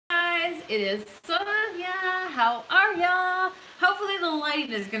It is Sonia. How are ya? Hopefully the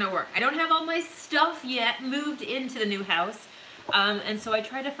lighting is gonna work. I don't have all my stuff yet moved into the new house. And so I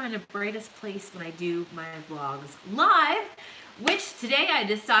try to find the brightest place when I do my vlogs live, which today I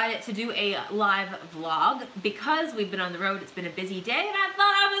decided to do a live vlog because we've been on the road. It's been a busy day and I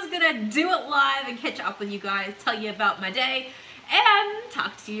thought I was gonna do it live and catch up with you guys, tell you about my day, and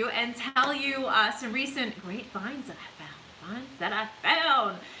talk to you and tell you some recent great finds that I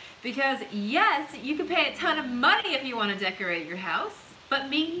found. Because yes, you can pay a ton of money if you want to decorate your house, but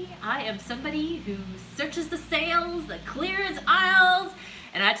me, I am somebody who searches the sales, that clears aisles,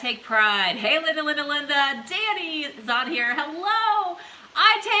 and I take pride. Hey, Linda, Danny is on here. Hello.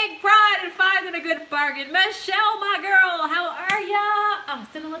 I take pride in finding a good bargain. Michelle, my girl, how are ya? I'm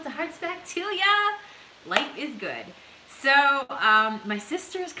sending lots of hearts back to ya. Life is good. So, my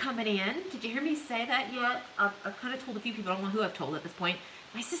sister's coming in. Did you hear me say that yet? I've kind of told a few people. I don't know who I've told at this point.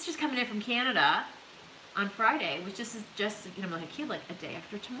 My sister's coming in from Canada on Friday, which is just, you know, like a kid, like a day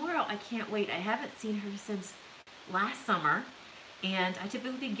after tomorrow. I can't wait. I haven't seen her since last summer, and I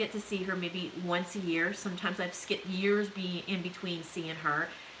typically get to see her maybe once a year. Sometimes I've skipped years being in between seeing her,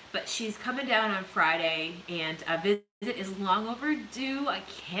 but she's coming down on Friday, and a visit is long overdue. I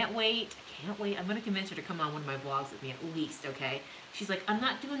can't wait. I'm going to convince her to come on one of my vlogs with me at least, okay? She's like, I'm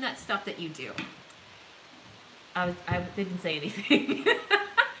not doing that stuff that you do. I didn't say anything.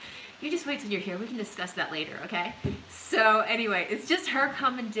 You just wait till you're here. We can discuss that later, okay? So anyway, it's just her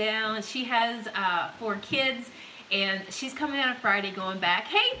coming down. She has 4 kids, and she's coming down on Friday going back.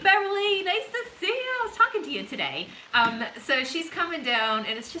 Hey, Beverly, nice to see you. I was talking to you today. So she's coming down,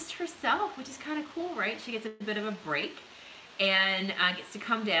 and it's just herself, which is kind of cool, right? She gets a bit of a break and gets to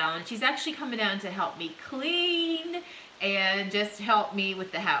come down. She's actually coming down to help me clean and just help me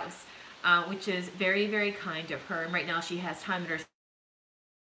with the house, which is very, very kind of her. And right now she has time in her.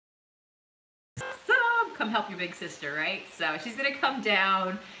 So come help your big sister, right? So she's gonna come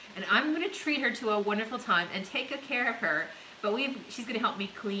down, and I'm gonna treat her to a wonderful time and take good care of her. But she's gonna help me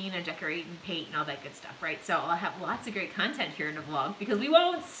clean and decorate and paint and all that good stuff, right? So I'll have lots of great content here in the vlog because we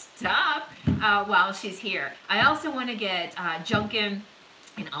won't stop while she's here. I also want to get junking,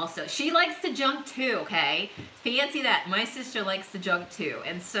 and also she likes to junk too, okay? Fancy that. My sister likes to junk too,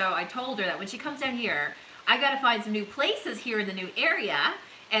 and so I told her that when she comes down here, I gotta find some new places here in the new area.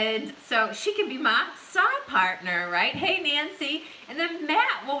 And so she can be my side partner, right? Hey, Nancy. And then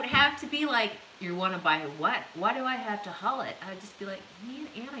Matt won't have to be like, you want to buy what? Why do I have to haul it? I'd just be like, me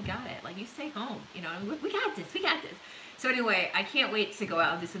and Anna got it. Like, you stay home. You know, we got this. We got this. So anyway, I can't wait to go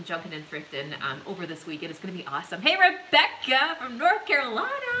out and do some junking and thrifting over this weekend. It's going to be awesome. Hey, Rebecca from North Carolina.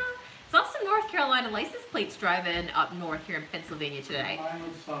 It's also North Carolina license plates driving up north here in Pennsylvania today.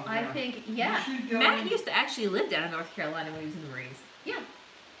 I think, yeah. Matt used to actually live down in North Carolina when he was in the Marines. Yeah.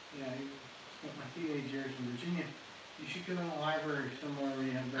 Yeah, I spent my teenage years in Virginia. You should go to the library somewhere where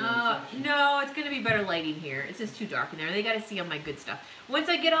you have better reception. No, it's gonna be better lighting here. It's just too dark in there. They gotta see all my good stuff. Once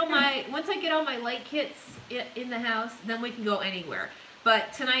I get all my light kits in the house, then we can go anywhere.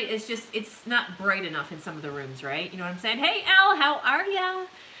 But tonight it's not bright enough in some of the rooms, right? You know what I'm saying? Hey, Al, how are ya?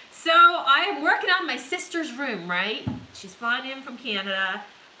 So I am working on my sister's room, right? She's flying in from Canada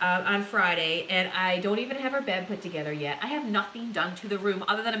on Friday, and I don't even have her bed put together yet. I have nothing done to the room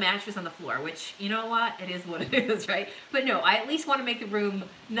other than a mattress on the floor, which, you know what? It is what it is, right? But no, I at least want to make the room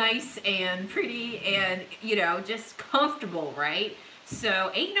nice and pretty and, you know, just comfortable, right?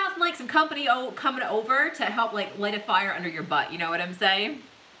 So ain't nothing like some company coming over to help, like, light a fire under your butt, you know what I'm saying?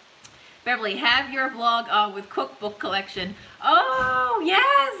 Beverly, have your vlog with cookbook collection. Oh,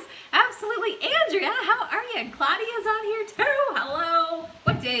 yes, absolutely. Andrea, how are you? And Claudia's on here too. Hello.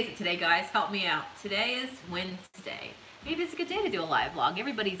 What day is it today, guys? Help me out. Today is Wednesday. Maybe it's a good day to do a live vlog.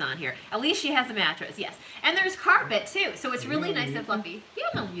 Everybody's on here. At least she has a mattress, yes. And there's carpet too, so it's really nice and fluffy. Yeah,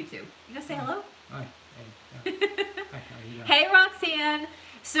 I'm on YouTube. You gonna say hello? Hi. Hey, hey, Roxanne.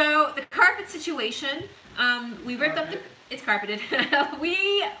 So the carpet situation, we ripped up the. It's carpeted.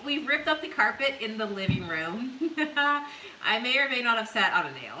 We've ripped up the carpet in the living room. I may or may not have sat on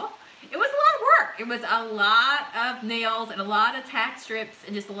a nail. It was a lot of work. It was a lot of nails and a lot of tack strips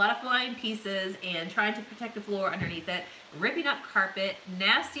and just a lot of flying pieces and trying to protect the floor underneath it, ripping up carpet,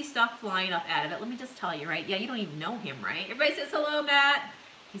 nasty stuff flying up out of it. Let me just tell you, right? Yeah, you don't even know him, right? Everybody says hello, Matt.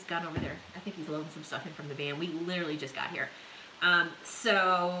 He's gone over there. I think he's loading some stuff in from the van. We literally just got here.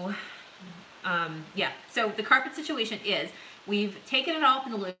 Yeah, so the carpet situation is we've taken it all up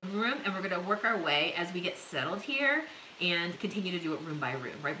in the living room, and we're going to work our way as we get settled here and continue to do it room by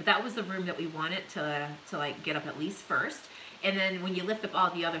room, right? But that was the room that we wanted to like get up at least first. And then when you lift up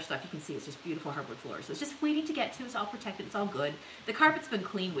all the other stuff, you can see it's just beautiful hardwood floors. So it's just waiting to get to. It's all protected. It's all good. The carpet's been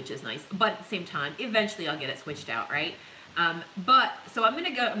cleaned, which is nice. But at the same time, eventually I'll get it switched out, right? So I'm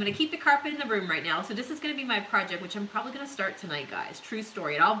gonna keep the carpet in the room right now. So this is gonna be my project, which I'm probably gonna start tonight, guys. True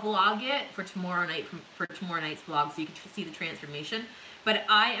story. And I'll vlog it for tomorrow night, for tomorrow night's vlog, so you can see the transformation. But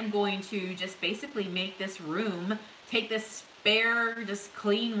I am going to just basically make this room, take this spare, just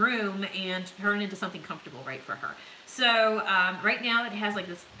clean room, and turn it into something comfortable, right, for her. So right now it has like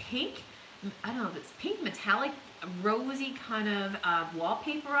this pink, I don't know if it's pink metallic, rosy kind of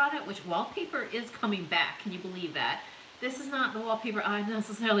wallpaper on it, which wallpaper is coming back. Can you believe that? This is not the wallpaper I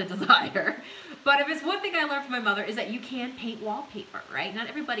necessarily desire. But if it's one thing I learned from my mother is that you can paint wallpaper, right? Not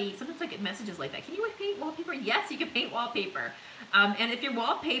everybody, sometimes I get messages like that. Can you paint wallpaper? Yes, you can paint wallpaper. And if your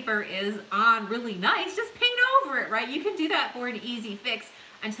wallpaper is on really nice, just paint over it, right? You can do that for an easy fix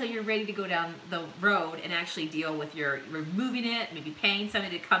until you're ready to go down the road and actually deal with your removing it, maybe paying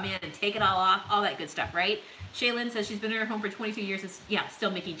somebody to come in and take it all off, all that good stuff, right? Shaylin says she's been in her home for 22 years and yeah,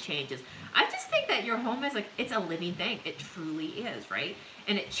 still making changes. I just think that your home is like, it's a living thing. It truly is, right?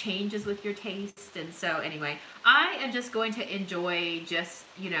 And it changes with your taste. And so anyway, I am just going to enjoy just,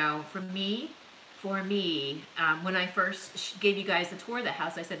 you know, for me, when I first gave you guys the tour of the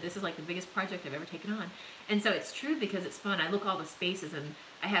house, I said, this is like the biggest project I've ever taken on. And so it's true because it's fun. I look all the spaces and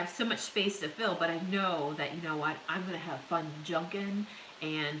I have so much space to fill, but I know that, you know what, I'm going to have fun junking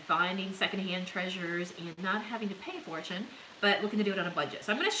and finding secondhand treasures and not having to pay a fortune, but looking to do it on a budget.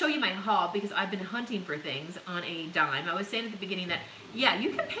 So I'm going to show you my haul because I've been hunting for things on a dime. I was saying at the beginning that, yeah, you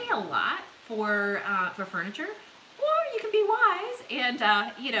can pay a lot for furniture, or you can be wise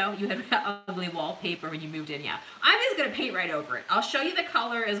and, you know, you had ugly wallpaper when you moved in. Yeah, I'm just going to paint right over it. I'll show you the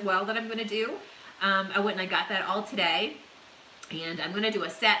color as well that I'm going to do. I went and I got that all today. And I'm going to do a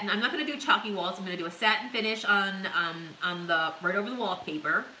satin. I'm not going to do chalky walls. I'm going to do a satin finish on the right over the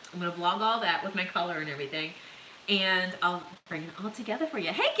wallpaper. I'm going to vlog all that with my color and everything. And I'll bring it all together for you.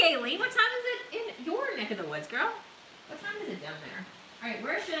 Hey, Kaylee, what time is it in your neck of the woods, girl? What time is it down there? All right,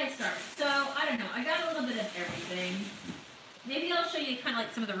 where should I start? So, I don't know. I got a little bit of everything. Maybe I'll show you kind of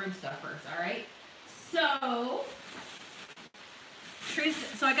like some of the room stuff first, all right? So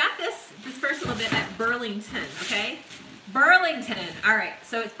I got this first little bit at Burlington, okay? Burlington, all right,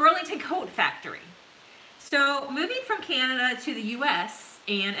 so it's Burlington Coat Factory. So moving from Canada to the U.S.,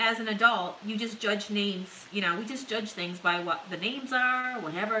 and as an adult, you just judge names, you know, we just judge things by what the names are,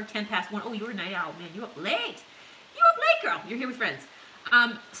 whatever, 10 past 1. Oh, you're a night owl, man, you up late. You up late, girl. You're here with friends.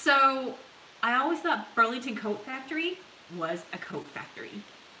 So I always thought Burlington Coat Factory was a coat factory.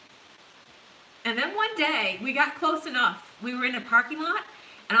 And then one day, we got close enough. We were in a parking lot,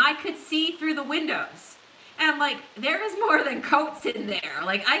 and I could see through the windows. And I'm like, there is more than coats in there.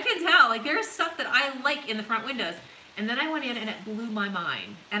 Like, I can tell. Like, there's stuff that I like in the front windows. And then I went in, and it blew my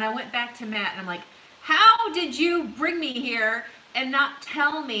mind. And I went back to Matt, and I'm like, how did you bring me here and not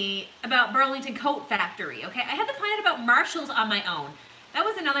tell me about Burlington Coat Factory? Okay, I had to find out about Marshall's on my own. That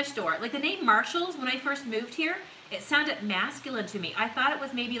was another store. Like, the name Marshall's, when I first moved here, it sounded masculine to me. I thought it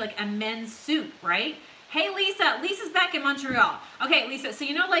was maybe like a men's suit, right? Hey, Lisa. Lisa's back in Montreal. Okay, Lisa, so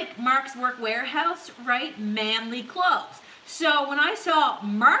you know like Mark's Work Wearhouse, right? Manly clothes. So when I saw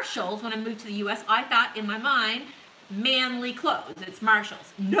Marshall's when I moved to the U.S., I thought in my mind, manly clothes. It's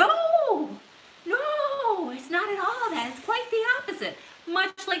Marshall's. No, it's not at all that. It's quite the opposite.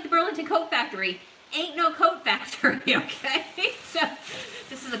 Much like the Burlington Coat Factory, ain't no coat factory, okay? So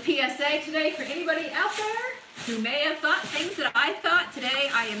this is a PSA today for anybody out there who may have thought things that I thought. Today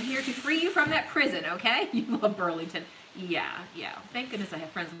I am here to free you from that prison, okay? You love Burlington. Yeah. Thank goodness I have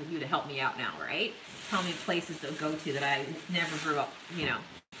friends like you to help me out now, right? Tell me places to go to that I never grew up, you know,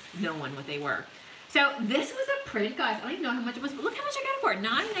 knowing what they were. So this was a print, guys. I don't even know how much it was, but look how much I got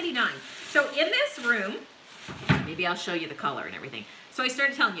it for, $9.99. So in this room, maybe I'll show you the color and everything. So I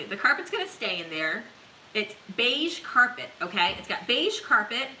started telling you, the carpet's going to stay in there. It's beige carpet, okay? It's got beige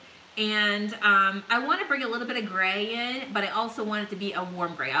carpet, and I want to bring a little bit of gray in, but I also want it to be a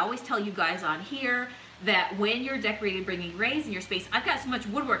warm gray. I always tell you guys on here that when you're decorating, bringing grays in your space, I've got so much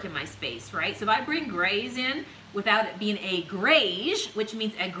woodwork in my space, right? So if I bring grays in without it being a grayish, which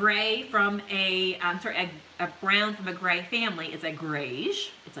means a gray from a brown from a gray family is a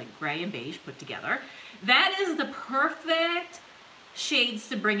grayish. It's like gray and beige put together. That is the perfect shades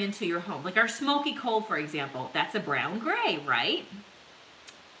to bring into your home. Like our smoky coal, for example, that's a brown gray, right?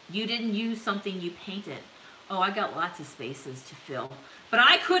 You didn't use something you painted. Oh, I got lots of spaces to fill. But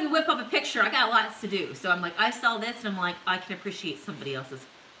I couldn't whip up a picture. I got lots to do. So I'm like, I saw this and I'm like, I can appreciate somebody else's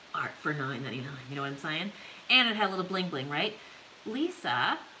art for $9.99. You know what I'm saying? And it had a little bling bling, right?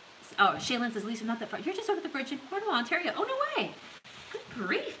 Lisa Oh, Shaylin says, Lisa, not that far. You're just over the bridge in Cornwall, Ontario. Oh, no way. Good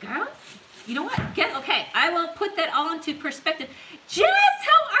grief, girls. You know what? Okay, I will put that all into perspective. Jess,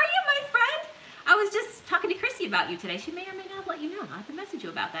 how are you, my friend? I was just talking to Chrissy about you today. She may or may not let you know. I'll have to message you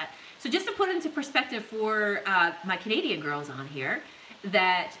about that. So just to put it into perspective for my Canadian girls on here,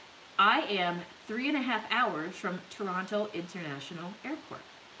 that I am 3.5 hours from Toronto International Airport.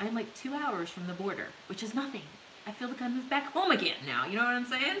 I'm like 2 hours from the border, which is nothing. I feel like I moved back home again now. You know what I'm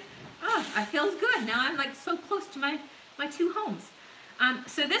saying? Oh, I feels good. Now I'm like so close to my two homes.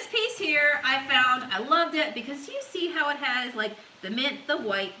 So this piece here I found, I loved it because you see how it has like the mint, the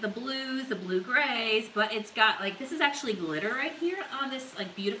white, the blues, the blue grays, but it's got like, this is actually glitter right here on this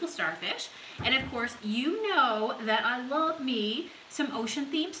like beautiful starfish. And of course, you know that I love me some ocean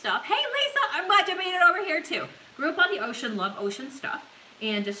themed stuff. Hey Lisa, I'm glad you made it over here too. Grew up on the ocean, love ocean stuff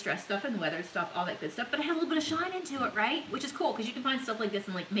and distress stuff and weather stuff, all that good stuff, but it has a little bit of shine into it, right? Which is cool because you can find stuff like this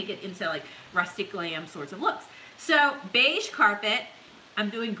and like make it into like rustic glam sorts of looks. So beige carpet, I'm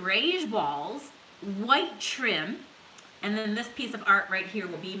doing grayish walls, white trim, and then this piece of art right here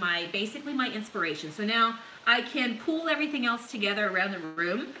will be basically my inspiration. So now I can pull everything else together around the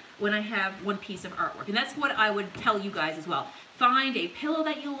room when I have one piece of artwork. And that's what I would tell you guys as well. Find a pillow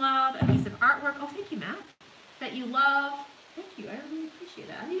that you love, a piece of artwork, oh thank you Matt, that you love. Thank you, I really appreciate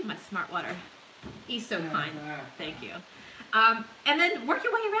that. I need my smart water. He's so kind, thank you. And then work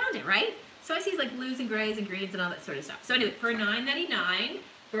your way around it, right? So I see like blues and grays and greens and all that sort of stuff. So anyway, for $9.99,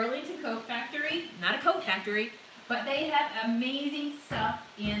 Burlington Coat Factory, not a coat factory, but they have amazing stuff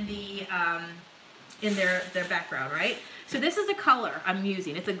in the in their background, right? So this is the color I'm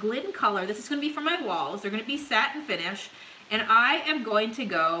using. It's a Glidden color. This is going to be for my walls. They're going to be satin finish, and I am going to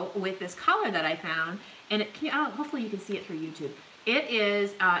go with this color that I found. And it can, hopefully you can see it through YouTube. It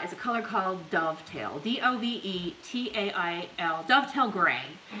is it's a color called Dovetail, D-O-V-E-T-A-I-L, Dovetail Gray.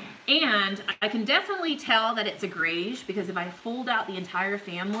 And I can definitely tell that it's a grayish because if I fold out the entire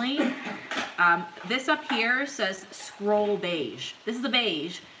family, this up here says Scroll Beige. This is a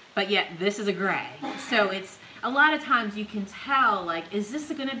beige, but yet this is a gray. So it's, a lot of times you can tell, like, is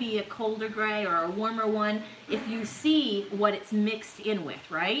this gonna be a colder gray or a warmer one if you see what it's mixed in with,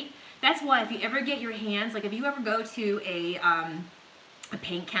 right? That's why if you ever get your hands, like if you ever go to a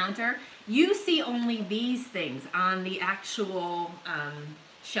paint counter, you see only these things on the actual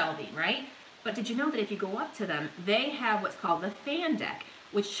shelving, right? But did you know that if you go up to them, they have what's called the fan deck,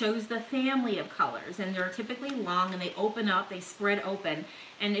 which shows the family of colors, and they're typically long and they open up, they spread open.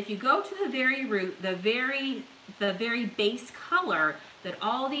 And if you go to the very root, the very base color that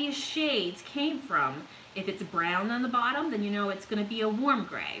all these shades came from, if it's brown on the bottom, then you know it's going to be a warm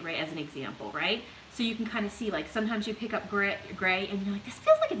gray, right, as an example, right? So you can kind of see, like, sometimes you pick up gray and you're like, this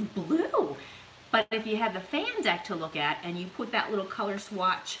feels like it's blue. But if you have the fan deck to look at and you put that little color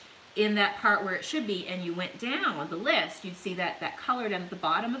swatch in that part where it should be and you went down on the list, you'd see that that color down at the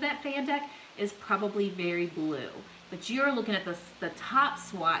bottom of that fan deck is probably very blue. But you're looking at the top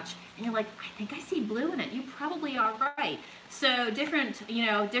swatch and you're like, I think I see blue in it. You probably are right. So different, you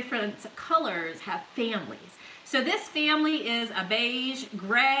know, different colors have families. So this family is a beige,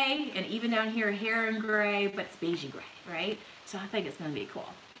 gray, and even down here, heron gray, but it's beigey gray, right? So I think it's going to be cool.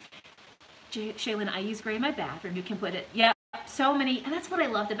 Shaylin, I use gray in my bathroom. You can put it, yep, so many, and that's what I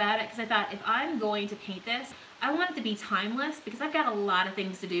loved about it, because I thought if I'm going to paint this, I want it to be timeless, because I've got a lot of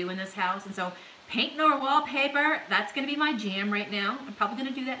things to do in this house, and so paint or wallpaper, that's going to be my jam right now. I'm probably going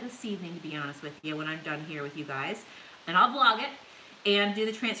to do that this evening, to be honest with you, when I'm done here with you guys, and I'll vlog it and do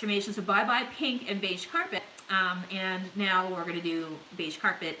the transformation. So bye-bye pink and beige carpet, and now we're going to do beige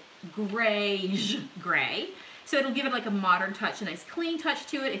carpet grayish gray. So it'll give it like a modern touch, a nice clean touch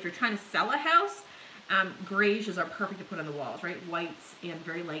to it. If you're trying to sell a house, grays are perfect to put on the walls, right? Whites and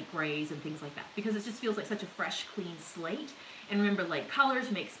very light grays and things like that, because it just feels like such a fresh, clean slate. And remember, light colors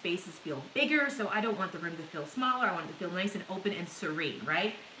make spaces feel bigger, so I don't want the room to feel smaller. I want it to feel nice and open and serene,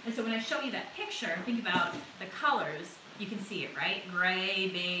 right? And so when I show you that picture, think about the colors, you can see it, right? Gray,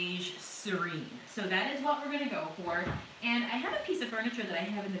 beige, serene. So that is what we're going to go for. And I have a piece of furniture that I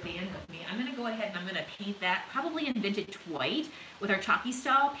have in the van with me. I'm going to go ahead and I'm going to paint that probably in vintage white with our chalky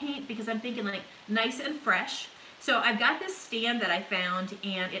style paint, because I'm thinking like nice and fresh. So I've got this stand that I found,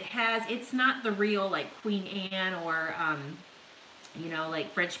 and it's not the real like Queen Anne or you know,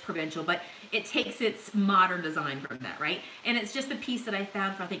 like French Provincial, but it takes its modern design from that, right? And it's just a piece that I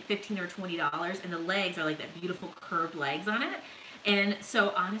found for I think $15 or $20, and the legs are like that beautiful curved legs on it. And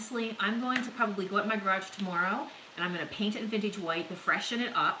so honestly, I'm going to probably go up my garage tomorrow, and I'm going to paint it in vintage white to freshen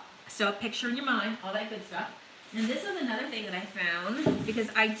it up. So a picture in your mind, all that good stuff. And this is another thing that I found, because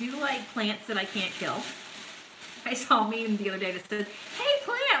I do like plants that I can't kill. I saw a meme the other day that said, hey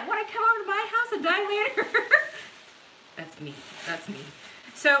plant, when I come over to my house and die later. That's me. That's me.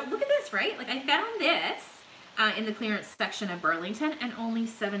 So look at this, right? Like I found this in the clearance section of Burlington and only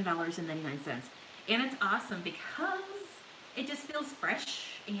 $7.99. And it's awesome because it just feels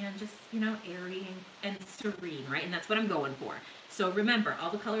fresh and just, you know, airy and serene, right? And that's what I'm going for. So remember, all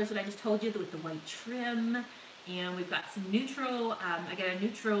the colors that I just told you with the white trim, and we've got some neutral, I got a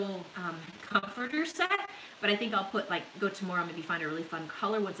neutral comforter set, but I think I'll put, like, go tomorrow, maybe find a really fun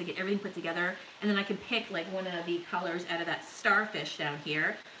color once I get everything put together, and then I can pick, like, one of the colors out of that starfish down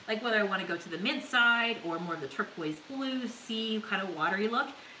here, like whether I want to go to the mint side or more of the turquoise blue, sea, kind of watery look.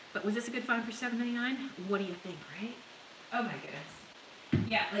 But was this a good find for $7.99? What do you think, right? Oh my goodness.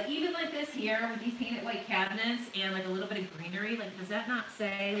 Yeah, like even like this here with these painted white cabinets and like a little bit of greenery, like does that not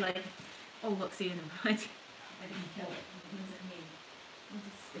say like, oh look, see, I didn't kill it. What does it mean? I'll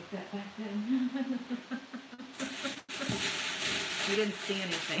just stick that back then. You didn't see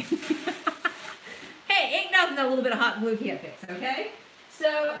anything. Hey, ain't nothing that a little bit of hot glue can't fix, okay?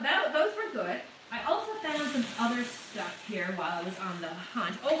 So those were good. I also found some other stuff here while I was on the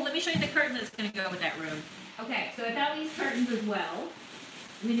hunt. Oh, let me show you the curtain that's going to go with that room. Okay, so I found these curtains as well.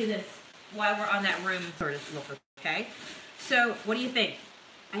 Let me do this while we're on that room sort of look, okay? So, what do you think?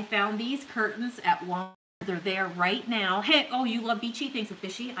 I found these curtains at Walmart. They're there right now. Hey, oh, you love beachy? Thanks for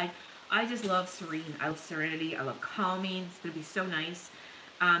fishy. I just love serene. I love serenity. I love calming. It's going to be so nice.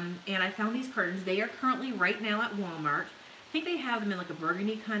 And I found these curtains. They are currently right now at Walmart. I think they have them in like a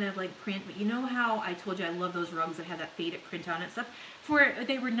burgundy kind of like print, but you know how I told you I love those rugs that have that faded print on it and stuff?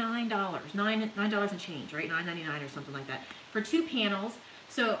 They were $9, $9 and change, right? $9.99 or something like that for 2 panels.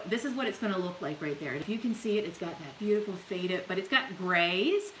 So this is what it's going to look like right there. And if you can see it, it's got that beautiful faded, but it's got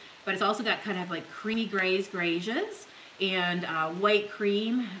grays, but it's also got kind of like creamy grays, grays, and white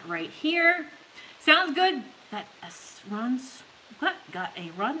cream right here. Sounds good. Got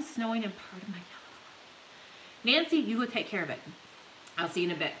a run snowing in part of my Nancy, you go take care of it. I'll see you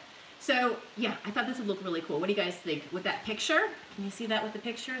in a bit. So, yeah, I thought this would look really cool. What do you guys think? With that picture, can you see that with the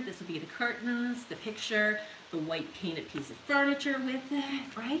picture? This would be the curtains, the picture, the white painted piece of furniture with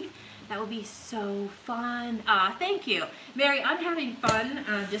it, right? That would be so fun. Thank you. Mary, I'm having fun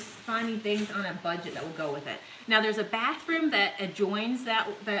just finding things on a budget that will go with it. Now, there's a bathroom that adjoins that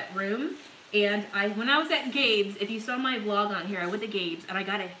room. And when I was at Gabe's, if you saw my vlog on here, I went to Gabe's and I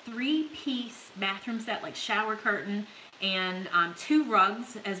got a 3-piece bathroom set, like shower curtain and 2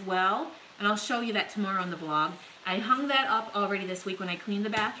 rugs as well. And I'll show you that tomorrow on the vlog. I hung that up already this week when I cleaned the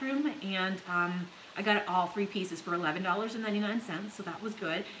bathroom, and I got it all 3 pieces for $11.99, so that was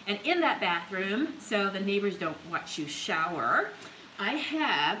good. And in that bathroom, so the neighbors don't watch you shower, I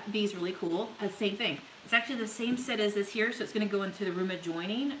have these really cool, same thing. It's actually the same set as this here, so it's going to go into the room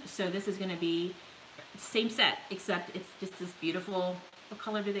adjoining. So this is going to be same set, except it's just this beautiful, what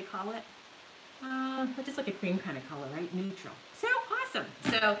color do they call it? Just like a cream kind of color, right? Neutral. So awesome.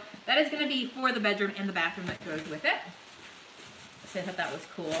 So that is going to be for the bedroom and the bathroom that goes with it. So I thought that was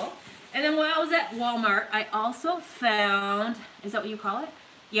cool. And then while I was at Walmart, I also found, is that what you call it?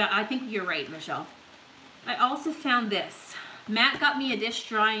 Yeah, I think you're right, Michelle. I also found this. Matt got me a dish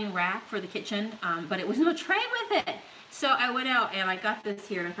drying rack for the kitchen, but it was no tray with it. So I went out and I got this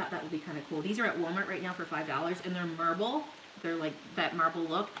here, and I thought that would be kind of cool. These are at Walmart right now for $5, and they're marble. They're like that marble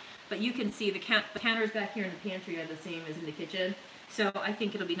look. But you can see the counters back here in the pantry are the same as in the kitchen. So I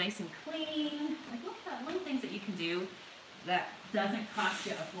think it'll be nice and clean. Like, look at that little things that you can do that doesn't cost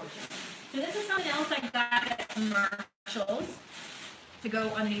you a fortune. So this is something else I got at Marshall's to go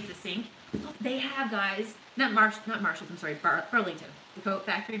underneath the sink. They have, guys, not Marshalls, I'm sorry, Burlington, the coat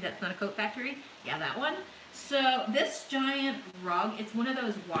factory. That's not a coat factory. Yeah, that one. So this giant rug, it's one of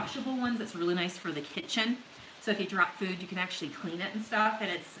those washable ones that's really nice for the kitchen. So if you drop food, you can actually clean it and stuff,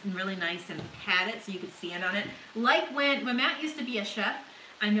 and it's really nice and padded so you can stand on it. Like when Matt used to be a chef,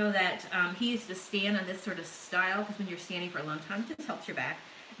 I know that he used to stand on this sort of style, because when you're standing for a long time, it just helps your back.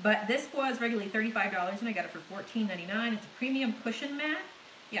 But this was regularly $35, and I got it for $14.99. It's a premium cushion mat.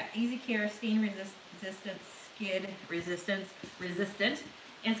 Yeah, easy care, stain resistant, skid resistant.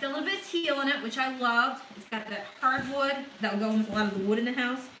 And it's got a little bit of teal in it, which I loved. It's got that hardwood that will go with a lot of the wood in the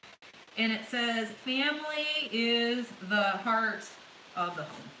house. And it says, family is the heart of the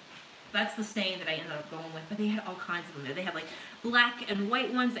home. That's the stain that I ended up going with. But they had all kinds of them there. They had like black and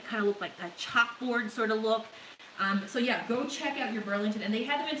white ones that kind of look like a chalkboard sort of look. So yeah, go check out your Burlington. And they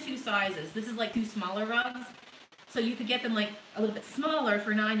had them in 2 sizes. This is like 2 smaller rugs. So you could get them like a little bit smaller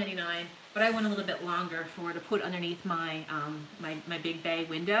for $9.99, but I went a little bit longer to put underneath my my big bay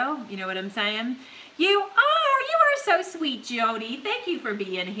window. You know what I'm saying? You are so sweet, Jody. Thank you for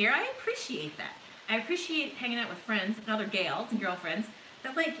being here. I appreciate that. I appreciate hanging out with friends and other gals and girlfriends.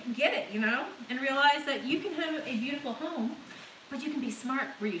 that like get it, you know, and realize that you can have a beautiful home, but you can be smart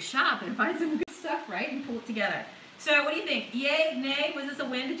where you shop and find some good stuff, right, and pull it together. So what do you think? Yay, nay? Was this a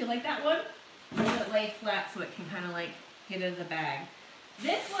win? Did you like that one? Hold it lay flat so it can kind of like get into the bag.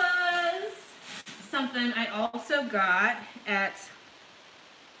 This was something I also got at,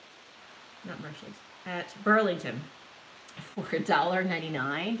 not Marshalls, at Burlington for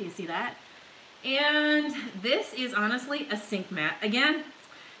 $1.99. Do you see that? And this is honestly a sink mat. Again,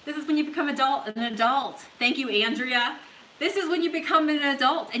 this is when you become an adult. Thank you, Andrea. This is when you become an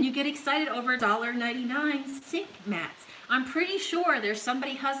adult and you get excited over $1.99 sink mats. I'm pretty sure there's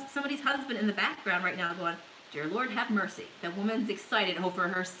somebody's husband in the background right now going, dear Lord, have mercy. The woman's excited over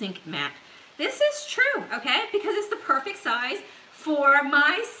her sink mat. This is true, okay? Because it's the perfect size for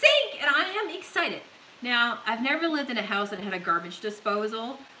my sink, and I am excited. Now, I've never lived in a house that had a garbage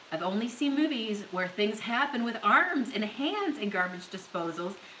disposal. I've only seen movies where things happen with arms and hands in garbage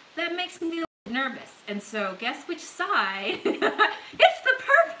disposals. That makes me nervous. And so guess which side? It's the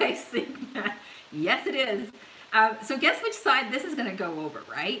perfect sink mat. Yes, it is. So guess which side this is going to go over,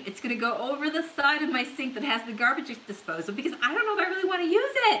 right? It's going to go over the side of my sink that has the garbage disposal because I don't know if I really want to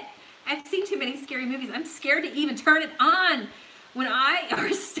use it. I've seen too many scary movies. I'm scared to even turn it on when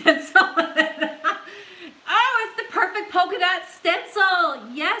or stencil it. Oh, it's the perfect polka dot stencil.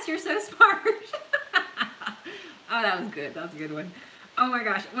 Yes, you're so smart. Oh, that was good. That was a good one. Oh my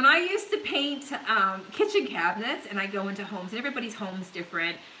gosh. When I used to paint kitchen cabinets and I go into homes, and everybody's home's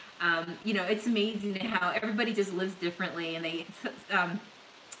different, you know, it's amazing how everybody just lives differently and they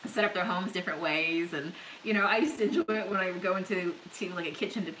set up their homes different ways. And, you know, I used to enjoy it when I would go into like a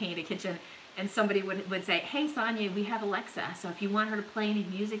kitchen to paint a kitchen and somebody would say, hey, Sonia, we have Alexa, so if you want her to play any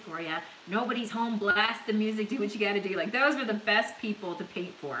music for you, nobody's home, blast the music, do what you got to do. Like, those were the best people to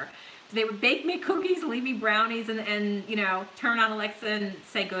paint for. They would bake me cookies, leave me brownies, and you know, turn on Alexa and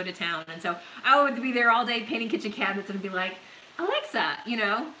say, go to town. And so I would be there all day painting kitchen cabinets and be like, Alexa, you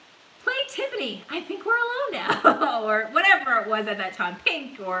know, play Tiffany, I think we're alone now. Or whatever it was at that time,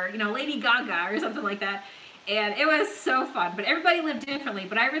 Pink, or, you know, Lady Gaga, or something like that. And it was so fun, but everybody lived differently.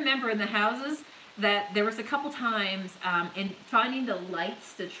 But I remember in the houses that there was a couple times in finding the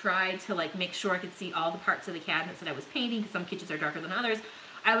lights to try to like make sure I could see all the parts of the cabinets that I was painting, because some kitchens are darker than others.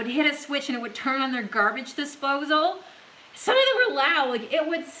 I would hit a switch and it would turn on their garbage disposal. Some of them were loud, like it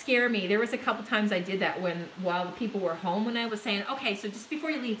would scare me. There was a couple times I did that while the people were home, when I was saying, okay, so just before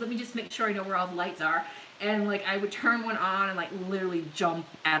you leave, let me just make sure I know where all the lights are. And like I would turn one on and like literally jump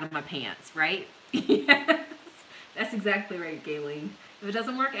out of my pants, right? Yes, that's exactly right, Gayleen. If it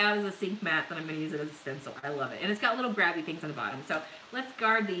doesn't work out as a sink mat, then I'm going to use it as a stencil. I love it. And it's got little grabby things on the bottom. So let's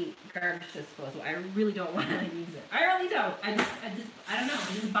guard the garbage disposal. I really don't want to use it. I really don't. I don't know. It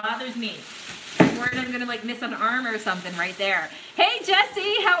just bothers me. I'm worried I'm going to like miss an arm or something right there. Hey,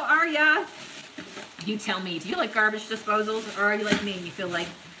 Jessie, how are ya? You tell me. Do you like garbage disposals, or are you like me? You feel like,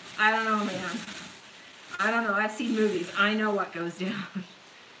 I don't know, man. I don't know. I've seen movies. I know what goes down.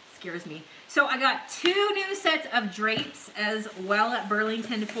 Scares me. So I got 2 new sets of drapes as well at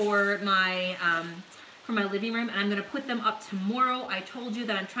Burlington for my living room, and I'm going to put them up tomorrow. I told you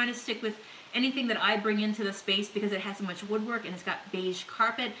that I'm trying to stick with anything that I bring into the space because it has so much woodwork and it's got beige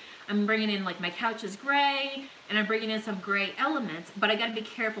carpet. I'm bringing in, like, my couch is gray, and I'm bringing in some gray elements, but I got to be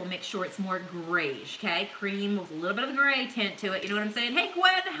careful, make sure it's more grayish, okay? Cream with a little bit of a gray tint to it. You know what I'm saying? Hey,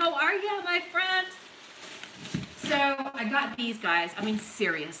 Gwen, how are you, my friend? So I got these guys. I mean,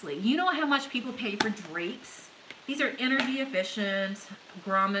 seriously, you know how much people pay for drapes? These are energy efficient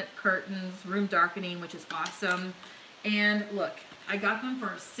grommet curtains, room darkening, which is awesome. And look, I got them for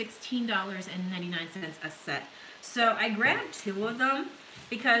 $16.99 a set. So I grabbed 2 of them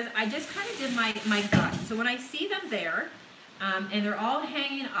because I just kind of did my gut. So when I see them there, and they're all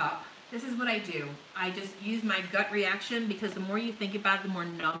hanging up, this is what I do. I just use my gut reaction, because the more you think about it, the more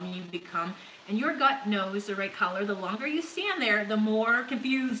numb you become. And your gut knows the right color. The longer you stand there, the more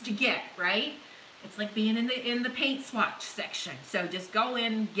confused you get, right? It's like being in the paint swatch section. So just go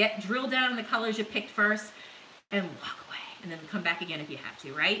in, drill down on the colors you picked first, and walk away. And then come back again if you have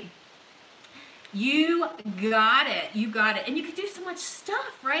to, right? You got it. You got it. And you could do so much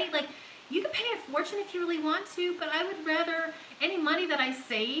stuff, right? Like, you could pay a fortune if you really want to, but I would rather, any money that I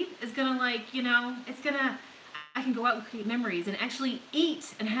save is gonna, like, you know, I can go out and create memories and actually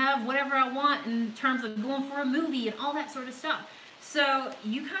eat and have whatever I want in terms of going for a movie and all that sort of stuff. So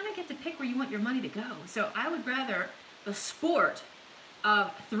you kind of get to pick where you want your money to go. So I would rather the sport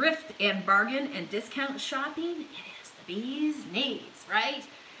of thrift and bargain and discount shopping. It is the bee's knees, right?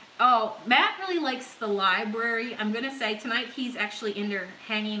 Oh, Matt really likes the library. I'm going to say tonight he's actually into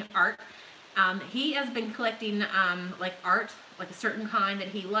hanging art. He has been collecting like art, like a certain kind that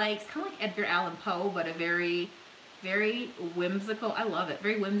he likes, kind of like Edgar Allan Poe, but a very, very whimsical. I love it.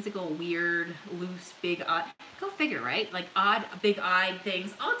 Very whimsical, weird, loose, big, odd. Go figure, right? Like odd, big-eyed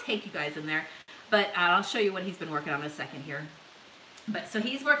things. I'll take you guys in there, but I'll show you what he's been working on in a second here. But so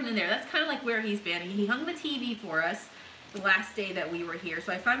he's working in there. That's kind of like where he's been. He hung the TV for us the last day that we were here.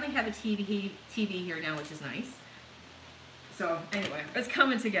 So I finally have a TV here now, which is nice. So anyway, it's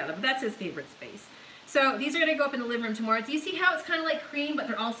coming together. But that's his favorite space. So these are going to go up in the living room tomorrow. Do you see how it's kind of like cream, but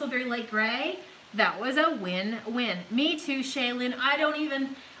they're also very light gray? That was a win-win. Me too, Shaylin. I don't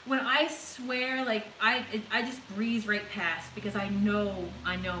even, when I swear, like, I just breeze right past because I know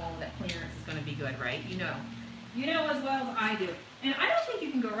that clearance is going to be good, right? You know as well as I do. And I don't think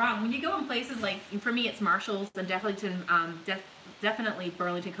you can go wrong. When you go in places like, for me, it's Marshall's and definitely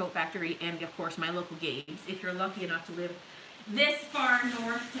Burlington Coat Factory and, of course, my local Gabe's, if you're lucky enough to live this far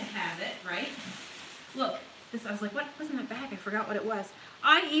north to have it, right? Look, this, I was like, what was in that bag? I forgot what it was.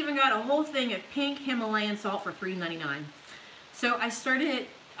 I even got a whole thing of pink Himalayan salt for $3.99. So I started,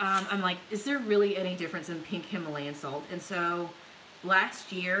 I'm like, is there really any difference in pink Himalayan salt? And so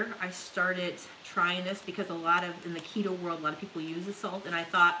last year I started trying this because in the keto world, a lot of people use the salt. And I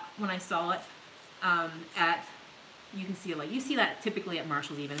thought when I saw it you can see it, like, you see that typically at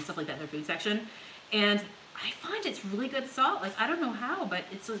Marshall's even, stuff like that in their food section. And I find it's really good salt. Like, I don't know how, but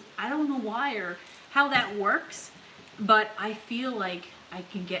I don't know why or how that works, but I feel like I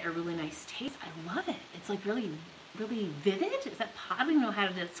can get a really nice taste. I love it. It's like really, really vivid. I don't even know how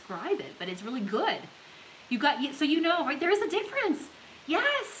to describe it, but it's really good. So you know, right? There is a difference.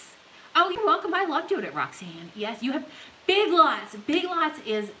 Yes. Oh, you're welcome. I love doing it, Roxanne. Yes, you have Big Lots. Big Lots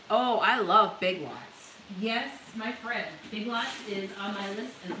is, oh, I love Big Lots. Yes, my friend. Big Lots is on my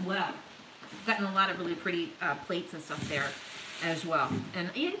list as well. I've gotten a lot of really pretty plates and stuff there as well. And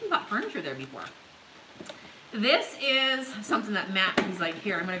I even bought furniture there before. This is something that Matt, he's like,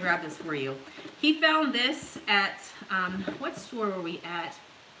 here, I'm going to grab this for you. He found this at, what store were we at?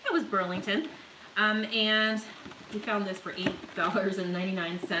 It was Burlington. And he found this for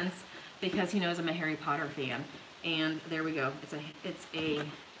 $8.99 because he knows I'm a Harry Potter fan. And there we go. It's a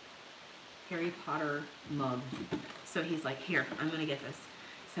Harry Potter mug. So he's like, here, I'm going to get this.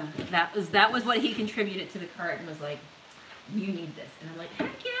 So that was what he contributed to the cart and was like, you need this. And I'm like,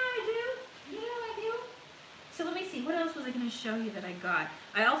 heck yeah, I do. Yeah, I do. So let me see, what else was I going to show you that I got?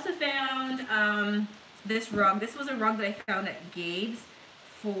 I also found this rug. This was a rug that I found at Gabe's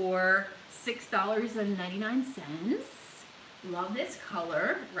for $6.99. Love this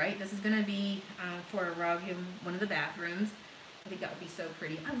color, right? This is going to be for a rug in one of the bathrooms. I think that would be so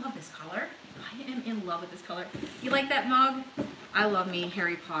pretty. I love this color. I am in love with this color. You like that mug? I love me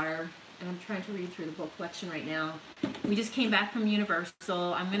Harry Potter. And I'm trying to read through the book collection right now. We just came back from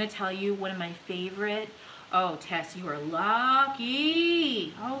Universal. I'm going to tell you one of my favorite. Oh, Tess, you are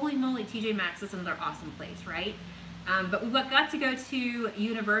lucky. Holy moly, TJ Maxx is another awesome place, right? But we got to go to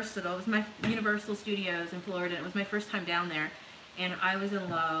Universal. It was my Universal Studios in Florida. It was my first time down there. And I was in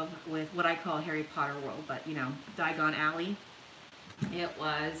love with what I call Harry Potter World, but, you know, Diagon Alley. It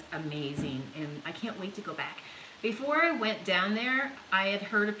was amazing, and I can't wait to go back. Before I went down there, I had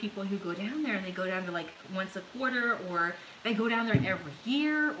heard of people who go down there, and they go down there like once a quarter, or they go down there every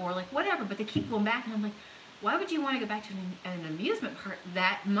year, or like whatever, but they keep going back, and I'm like, why would you want to go back to an amusement park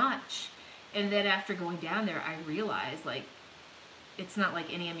that much? And then after going down there, I realized, like, it's not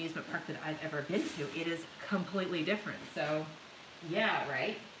like any amusement park that I've ever been to. It is completely different. So, yeah,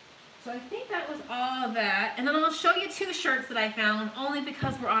 right? So I think that was all of that. And then I'll show you two shirts that I found, only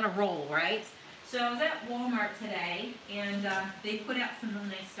because we're on a roll, right? So I was at Walmart today, and they put out some really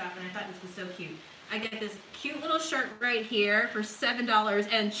nice stuff, and I thought this was so cute. I get this cute little shirt right here for $7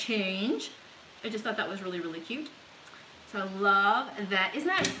 and change. I just thought that was really, really cute. So I love that. Isn't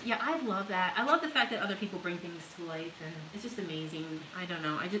that, yeah, I love that. I love the fact that other people bring things to life, and it's just amazing. I don't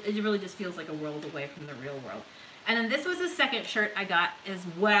know. It really just feels like a world away from the real world. And then this was the second shirt I got as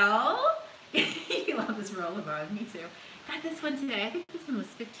well. You love this roller mug. Me too. Got this one today. I think this one was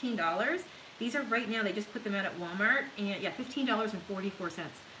 $15. These are right now. They just put them out at Walmart. And yeah, $15.44.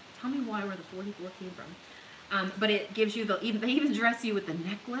 Tell me where the 44 came from. But it gives you they even dress you with the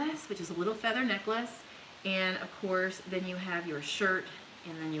necklace, which is a little feather necklace. And of course, then you have your shirt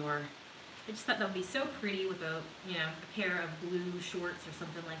and then I just thought that would be so pretty with a pair of blue shorts or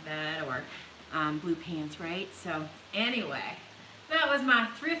something like that, or blue pants, right? So anyway, that was my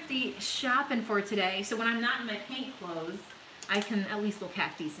thrifty shopping for today. So when I'm not in my paint clothes, I can at least look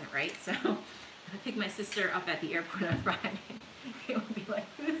half decent, right? So if I pick my sister up at the airport on Friday, it would be like,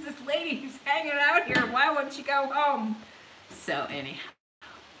 who's this lady who's hanging out here? Why wouldn't she go home? So anyhow,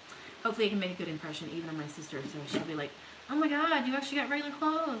 hopefully I can make a good impression even on my sister, so she'll be like, oh my god, you actually got regular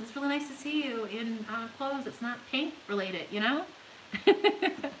clothes. It's really nice to see you in clothes that's not paint related, you know?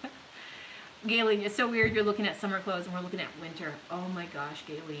 Gayleen, it's so weird you're looking at summer clothes and we're looking at winter. Oh my gosh,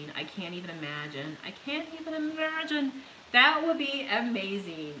 Gayleen, I can't even imagine. I can't even imagine. That would be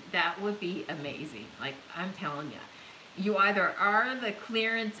amazing. That would be amazing. Like, I'm telling you. You either are the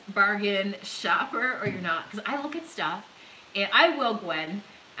clearance bargain shopper or you're not. Because I look at stuff, and I will, Gwen.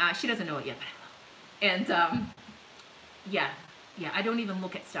 She doesn't know it yet, but I will. And, yeah, I don't even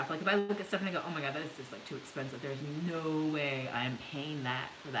look at stuff. Like, if I look at stuff and I go, oh my god, that is just, like, too expensive. There's no way I'm paying that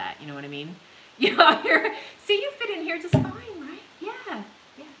for that. You know what I mean? You know, see, you fit in here just fine, right? Yeah.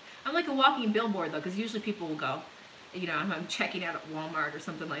 I'm like a walking billboard, though, because usually people will go, you know, I'm checking out at Walmart or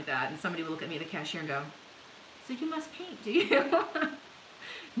something like that, and somebody will look at me, the cashier, and go, so you must paint, do you?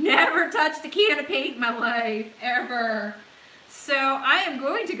 Never touched a can of paint in my life, ever. So I am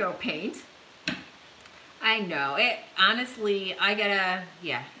going to go paint. I know it. Honestly, I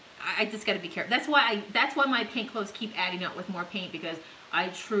just gotta be careful. That's why my paint clothes keep adding up with more paint, because I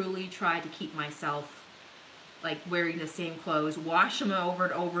truly try to keep myself like wearing the same clothes, wash them over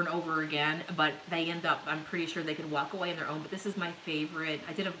and over and over again, but they end up, I'm pretty sure they could walk away on their own. But this is my favorite.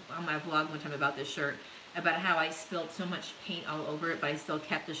 I did on my vlog one time about this shirt, about how I spilled so much paint all over it, but I still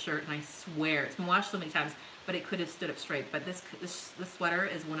kept the shirt, and I swear it's been washed so many times, but it could have stood up straight. But this sweater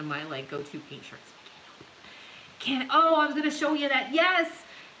is one of my like go-to paint shirts. Oh, I was gonna show you that. Yes.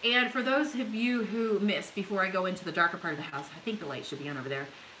 And for those of you who missed, before I go into the darker part of the house, I think the light should be on over there,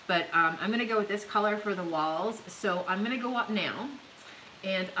 but I'm going to go with this color for the walls. So I'm going to go up now,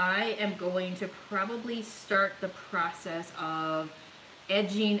 and I am going to probably start the process of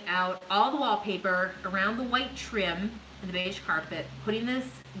edging out all the wallpaper around the white trim and the beige carpet, putting this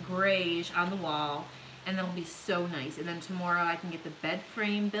grayish on the wall, and that'll be so nice. And then tomorrow I can get the bed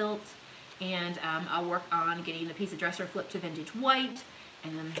frame built, and I'll work on getting the piece of dresser flipped to vintage white,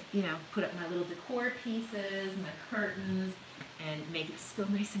 and then, you know, put up my little decor pieces, my curtains, and make it still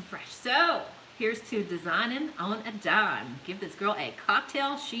nice and fresh. So, here's to designing on a dime. Give this girl a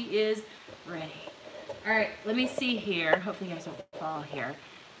cocktail. She is ready. All right, let me see here. Hopefully you guys don't fall here.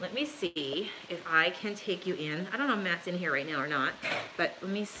 Let me see if I can take you in. I don't know if Matt's in here right now or not, but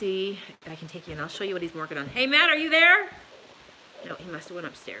let me see if I can take you in. I'll show you what he's working on. Hey, Matt, are you there? No, he must have went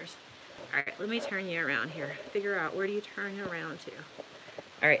upstairs. All right, let me turn you around here. Figure out, where do you turn around to?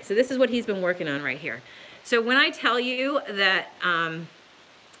 All right, so this is what he's been working on right here. So when I tell you that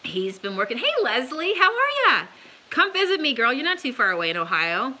he's been working, hey Leslie, how are ya? Come visit me, girl. You're not too far away in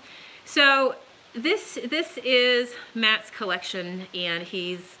Ohio. So this is Matt's collection, and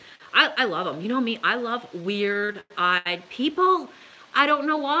I love him. You know me, I love weird-eyed people. I don't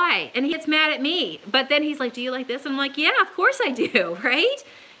know why. And he gets mad at me. But then he's like, do you like this? And I'm like, yeah, of course I do, right?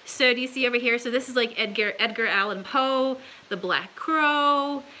 So do you see over here? So this is like Edgar Allan Poe, The Black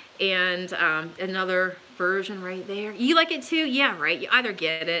Crow, and another version right there. You like it too? Yeah, right. You either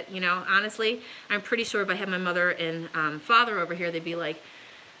get it, you know, honestly. I'm pretty sure if I had my mother and father over here, they'd be like,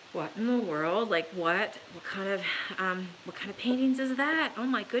 what in the world? Like what? What kind of paintings is that? Oh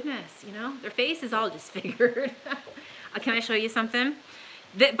my goodness, you know? Their face is all disfigured. Can I show you something?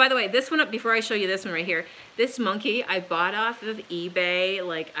 By the way, this one up, before I show you this one right here, this monkey I bought off of eBay,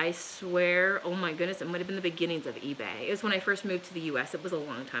 like I swear, oh my goodness, it might have been the beginnings of eBay. It was when I first moved to the US. It was a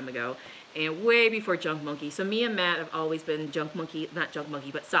long time ago, and way before Junk Monkey. So me and Matt have always been not Junk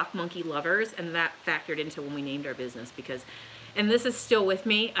Monkey, but Sock Monkey lovers, and that factored into when we named our business, because, and this is still with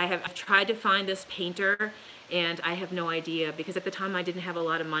me. I've tried to find this painter, and I have no idea, because at the time I didn't have a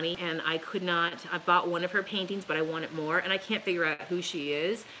lot of money, and I bought one of her paintings, but I wanted more, and I can't figure out who she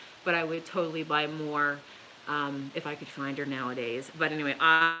is, but I would totally buy more if I could find her nowadays. But anyway,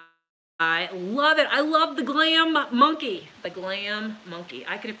 I love it. I love the glam monkey. The glam monkey.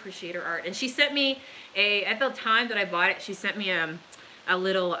 I can appreciate her art. And she sent me at the time that I bought it, she sent me a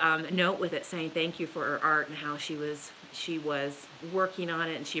little note with it saying thank you for her art and how she was working on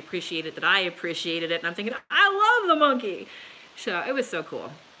it, and she appreciated that I appreciated it, and I'm thinking, I love the monkey. So it was so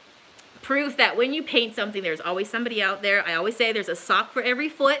cool. Proof that when you paint something, there's always somebody out there. I always say there's a sock for every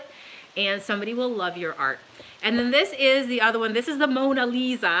foot, and somebody will love your art. And then this is the other one. This is the Mona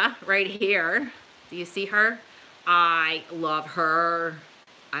Lisa right here. Do you see her? I love her.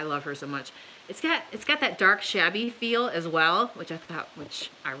 I love her so much. It's got that dark shabby feel as well, which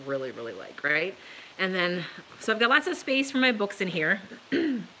I really, really like, right? And then, so I've got lots of space for my books in here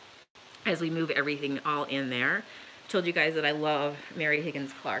as we move everything all in there. I told you guys that I love Mary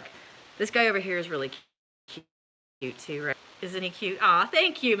Higgins Clark. This guy over here is really cute too, right? Isn't he cute? Aw,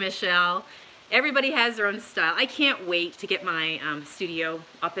 thank you, Michelle. Everybody has their own style. I can't wait to get my studio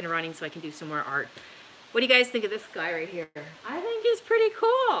up and running so I can do some more art. What do you guys think of this guy right here? I think he's pretty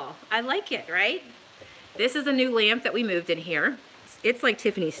cool. I like it, right? This is a new lamp that we moved in here. It's like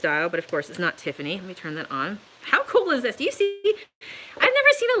Tiffany style, but of course it's not Tiffany. Let me turn that on. How cool is this? Do you see? I've never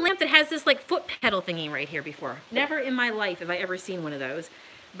seen a lamp that has this like foot pedal thingy right here before. Never in my life have I ever seen one of those.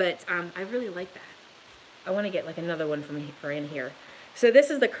 But I really like that. I want to get like another one for in here. So this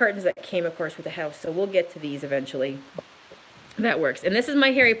is the curtains that came, of course, with the house. So we'll get to these eventually. That works. And this is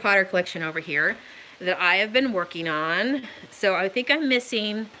my Harry Potter collection over here that I have been working on. So I think I'm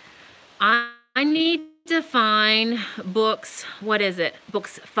missing, I need to find books, what is it?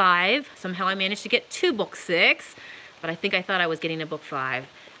 Books 5. Somehow I managed to get 2 book 6, but I think I thought I was getting a book 5.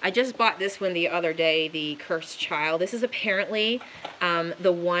 I just bought this one the other day, The Cursed Child. This is apparently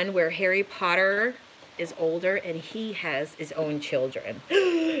the one where Harry Potter is older and he has his own children.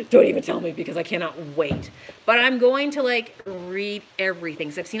 Don't even tell me because I cannot wait. But I'm going to like read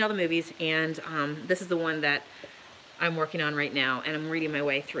everything. So I've seen all the movies and this is the one that I'm working on right now and I'm reading my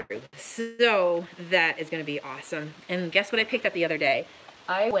way through. So that is going to be awesome. And guess what I picked up the other day?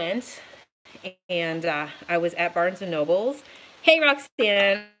 I went and I was at Barnes & Noble's. Hey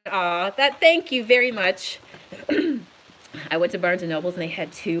Roxanne, thank you very much. I went to Barnes & Noble's and they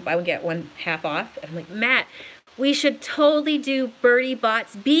had 2 buy one get one half off. And I'm like, Matt, we should totally do Birdie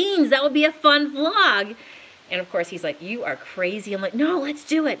Bots beans. That would be a fun vlog. And of course he's like, you are crazy. I'm like, no, let's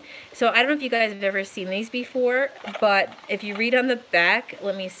do it. So I don't know if you guys have ever seen these before, but if you read on the back,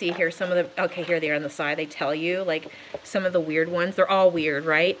 let me see here, some of the, okay, here they are on the side. They tell you like some of the weird ones. They're all weird,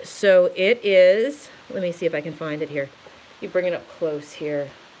 right? So it is, let me see if I can find it here. You bring it up close here.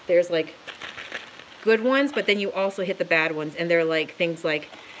 There's like good ones, but then you also hit the bad ones, and they're like things like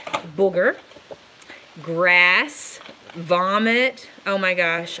booger, grass, vomit, oh my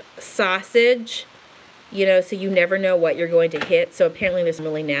gosh, sausage, you know, so you never know what you're going to hit. So apparently there's some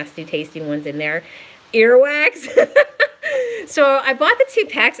really nasty tasting ones in there. Earwax. So I bought the 2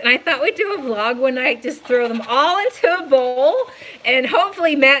 packs and I thought we'd do a vlog one night, just throw them all into a bowl, and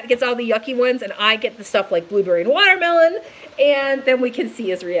hopefully Matt gets all the yucky ones and I get the stuff like blueberry and watermelon, and then we can see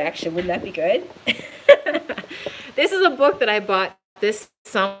his reaction. Wouldn't that be good? This is a book that I bought this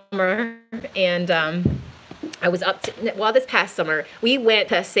summer, and I was up to, well, this past summer, we went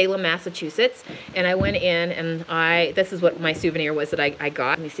to Salem, Massachusetts, and I went in and this is what my souvenir was that I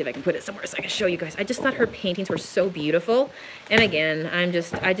got. Let me see if I can put it somewhere so I can show you guys. I just thought her paintings were so beautiful. And again,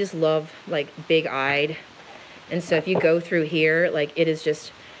 I just love like big-eyed. And so if you go through here, like it is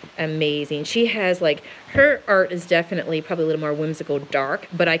just amazing. She has like, her art is definitely probably a little more whimsical dark,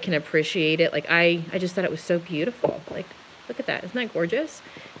 but I can appreciate it. Like I just thought it was so beautiful. Like, look at that. Isn't that gorgeous?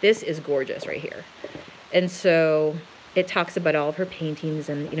 This is gorgeous right here. And so it talks about all of her paintings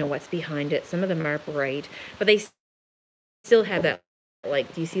and, you know, what's behind it. Some of them are bright, but they still have that,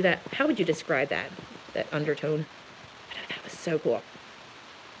 like, do you see that? How would you describe that? That undertone? I thought that was so cool.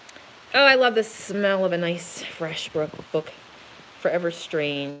 Oh, I love the smell of a nice, fresh book. Forever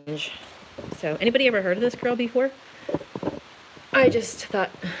Strange. So, anybody ever heard of this girl before? I just thought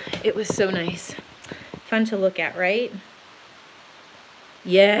it was so nice. Fun to look at, right?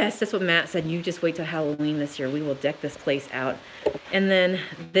 Yes, that's what Matt said. You just wait till Halloween this year. We will deck this place out. And then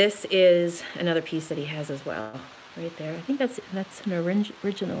this is another piece that he has as well. Right there. I think that's an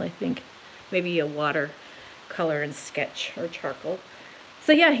original, I think. Maybe a watercolor and sketch or charcoal.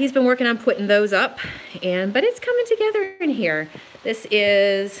 So yeah, he's been working on putting those up. But it's coming together in here. This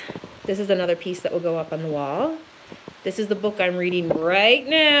is another piece that will go up on the wall. This is the book I'm reading right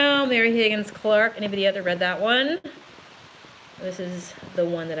now. Mary Higgins Clark. Anybody ever read that one? This is the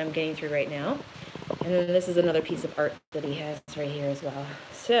one that I'm getting through right now. And then this is another piece of art that he has right here as well.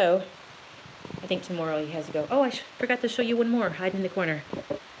 So, I think tomorrow he has to go. Oh, I forgot to show you one more, hiding in the corner.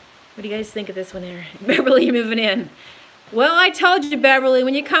 What do you guys think of this one there? Beverly, you're moving in. Well, I told you, Beverly,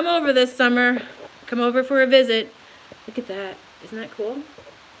 when you come over this summer, come over for a visit. Look at that. Isn't that cool?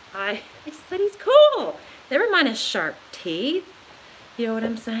 I just said he's cool. Never mind his sharp teeth. You know what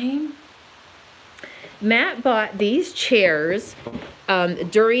I'm saying? Matt bought these chairs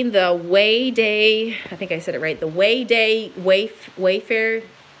during the Way Day, I think I said it right, the Way Day Wayfair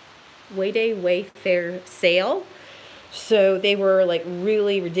sale. So they were like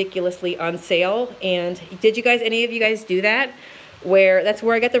really ridiculously on sale. And did you guys, any of you guys do that? That's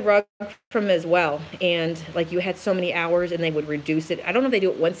where I got the rug from as well. And like you had so many hours and they would reduce it. I don't know if they do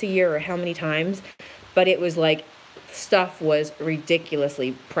it once a year or how many times, but it was like, stuff was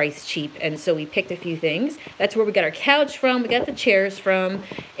ridiculously price cheap, and so we picked a few things. That's where we got our couch from, we got the chairs from,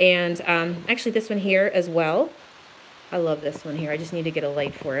 and actually this one here as well. I love this one here. I just need to get a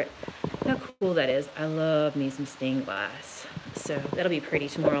light for it. How cool that is. I love me some stained glass. So that'll be pretty.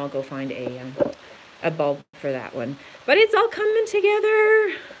 Tomorrow I'll go find a bulb for that one. But it's all coming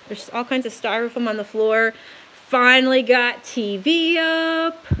together. There's all kinds of styrofoam on the floor. Finally got TV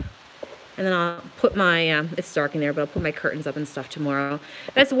up. And then I'll put my, it's dark in there, but I'll put my curtains up and stuff tomorrow.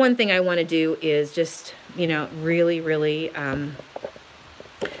 That's one thing I want to do is just, you know, really, really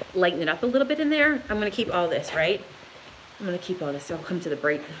lighten it up a little bit in there. I'm going to keep all this, right? I'm going to keep all this. So I'll come to the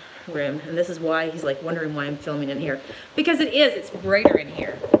bright room. And this is why he's like wondering why I'm filming in here. Because it is. It's brighter in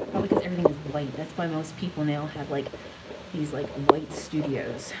here. Probably because everything is white. That's why most people now have like these like white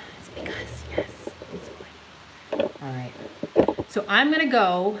studios. It's because, yes, it's white. All right. So I'm going to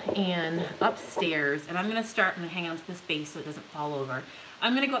go and upstairs, and I'm going to start, I'm going to hang on to this base so it doesn't fall over.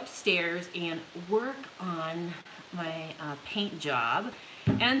 I'm going to go upstairs and work on my paint job.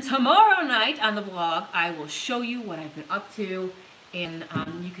 And tomorrow night on the vlog, I will show you what I've been up to. And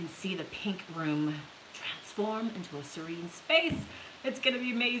you can see the pink room transform into a serene space. It's going to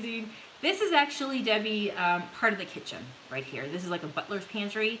be amazing. This is actually, Debbie, part of the kitchen right here. This is like a butler's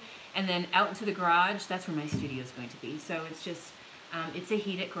pantry. And then out into the garage, that's where my studio is going to be. So it's just, it's a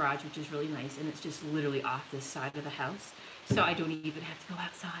heated garage, which is really nice. And it's just literally off this side of the house. So I don't even have to go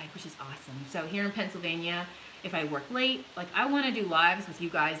outside, which is awesome. So here in Pennsylvania, if I work late, like I want to do lives with you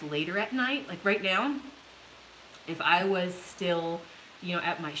guys later at night. Like right now, if I was still, you know,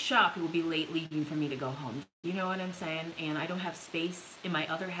 at my shop, it would be late leaving for me to go home. You know what I'm saying? And I don't have space in my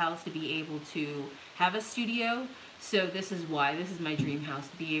other house to be able to have a studio. So this is why, this is my dream house,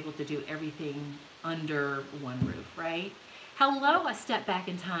 to be able to do everything under one roof, right? Hello, a step back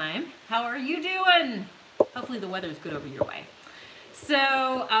in time. How are you doing? Hopefully the weather is good over your way.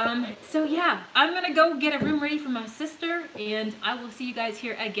 So, so yeah, I'm gonna go get a room ready for my sister, and I will see you guys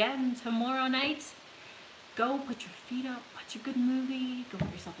here again tomorrow night. Go put your feet up, watch a good movie, go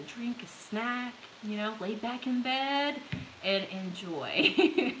get yourself a drink, a snack, you know, lay back in bed and enjoy.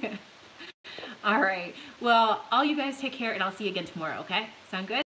 All right, well, all you guys take care, and I'll see you again tomorrow, okay? Sound good?